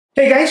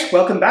Hey guys,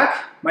 welcome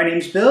back. My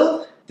name's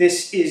Bill.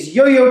 This is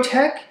Yo-Yo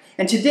Tech,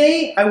 and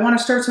today I want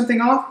to start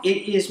something off.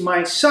 It is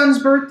my son's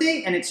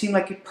birthday, and it seemed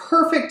like a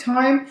perfect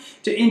time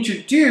to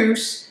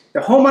introduce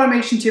the home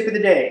automation tip of the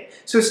day.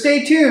 So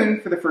stay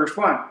tuned for the first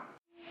one.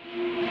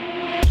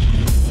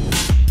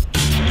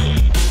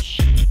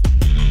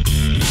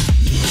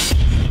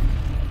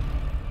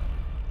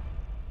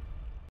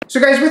 So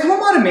guys, with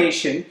home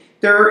automation,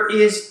 there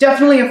is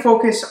definitely a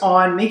focus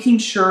on making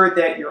sure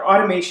that your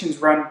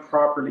automations run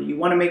properly. You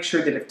want to make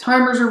sure that if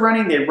timers are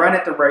running, they run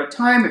at the right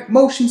time. If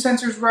motion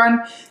sensors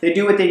run, they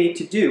do what they need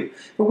to do.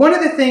 But one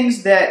of the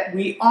things that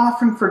we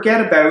often forget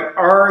about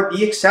are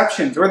the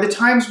exceptions, or the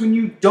times when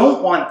you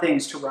don't want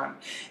things to run.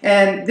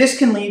 And this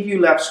can leave you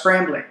left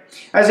scrambling.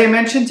 As I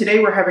mentioned, today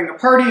we're having a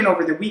party, and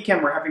over the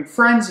weekend we're having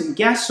friends and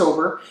guests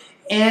over.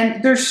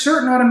 And there's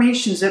certain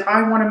automations that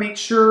I want to make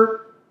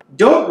sure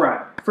don't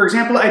run. For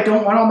example, I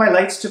don't want all my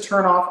lights to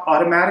turn off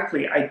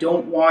automatically. I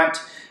don't want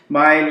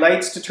my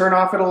lights to turn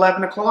off at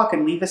 11 o'clock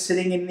and leave us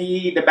sitting in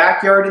the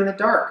backyard in the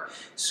dark.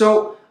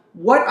 So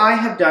what I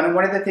have done, and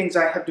one of the things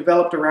I have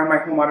developed around my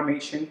home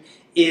automation,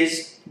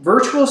 is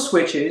virtual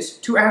switches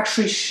to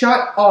actually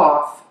shut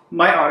off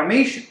my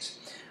automations.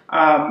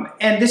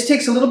 And this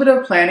takes a little bit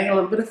of planning, a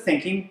little bit of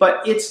thinking,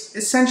 but it's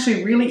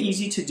essentially really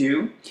easy to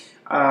do.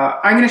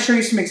 I'm going to show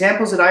you some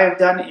examples that I have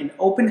done in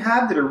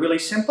Openhab that are really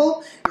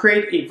simple.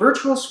 Create a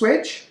virtual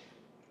switch,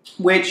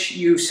 which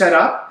you set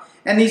up,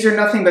 and these are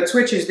nothing but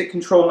switches that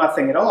control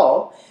nothing at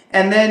all.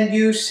 And then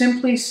you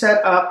simply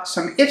set up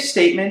some if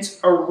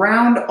statements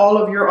around all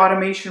of your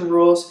automation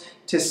rules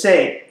to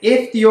say,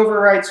 if the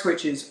override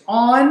switch is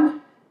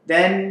on,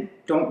 then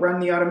don't run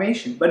the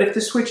automation. But if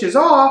the switch is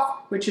off,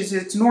 which is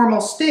its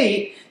normal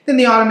state, then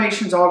the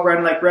automations all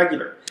run like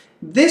regular.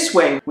 This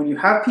way, when you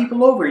have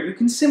people over, you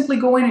can simply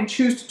go in and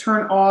choose to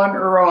turn on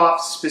or off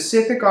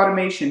specific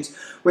automations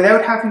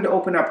without having to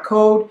open up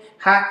code,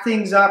 hack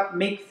things up,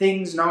 make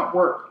things not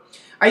work.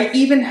 I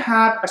even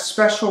have a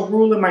special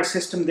rule in my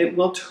system that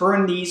will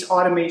turn these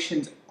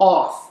automations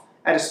off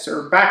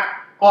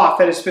back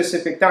off at a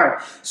specific time,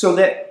 so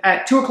that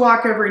at 2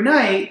 o'clock every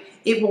night,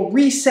 it will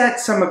reset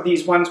some of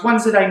these ones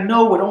that I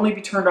know would only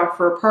be turned off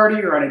for a party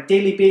or on a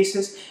daily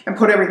basis, and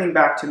put everything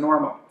back to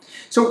normal.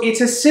 So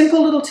it's a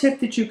simple little tip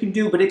that you can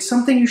do, but it's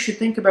something you should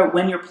think about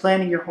when you're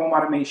planning your home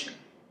automation.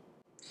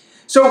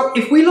 So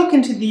if we look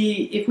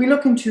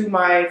into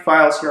my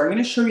files here, I'm going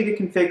to show you the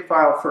config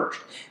file first.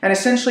 And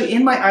essentially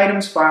in my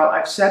items file,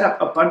 I've set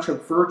up a bunch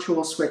of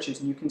virtual switches,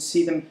 and you can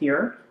see them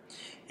here.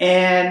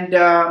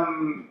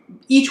 And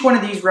each one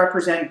of these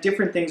represent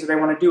different things that I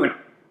want to do. And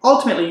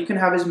ultimately, you can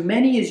have as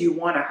many as you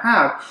want to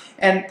have,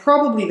 and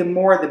probably the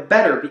more the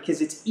better,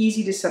 because it's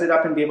easy to set it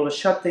up and be able to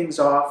shut things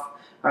off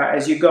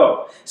as you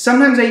go.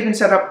 Sometimes I even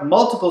set up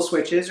multiple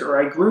switches, or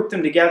I group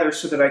them together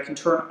so that I can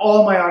turn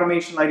all my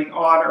automation lighting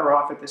on or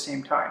off at the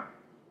same time.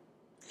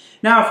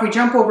 Now, if we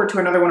jump over to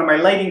another one of my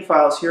lighting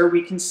files here,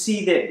 we can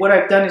see that what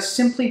I've done is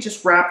simply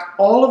just wrapped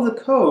all of the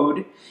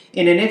code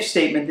in an if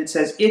statement that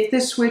says, if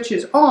this switch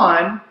is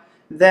on,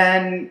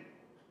 then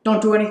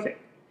don't do anything.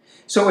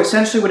 So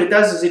essentially what it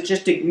does is it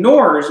just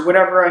ignores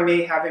whatever I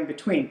may have in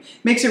between.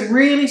 Makes it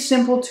really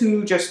simple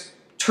to just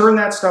turn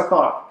that stuff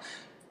off.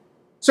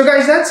 So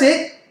guys, that's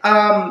it.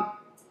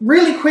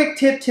 Really quick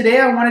tip today.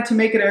 I wanted to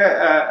make it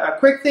a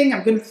quick thing.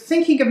 I'm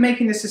thinking of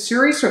making this a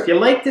series, so if you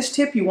like this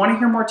tip, you want to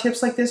hear more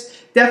tips like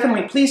this,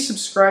 definitely please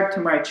subscribe to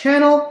my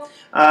channel.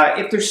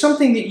 If there's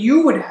something that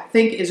you would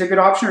think is a good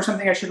option or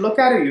something I should look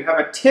at, or you have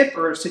a tip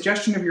or a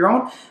suggestion of your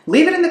own,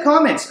 leave it in the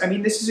comments. I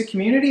mean, this is a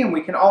community and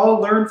we can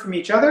all learn from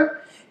each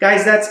other.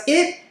 Guys, that's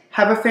it.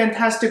 Have a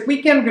fantastic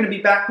weekend. I'm going to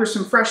be back with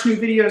some fresh new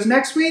videos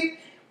next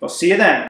week. We'll see you then.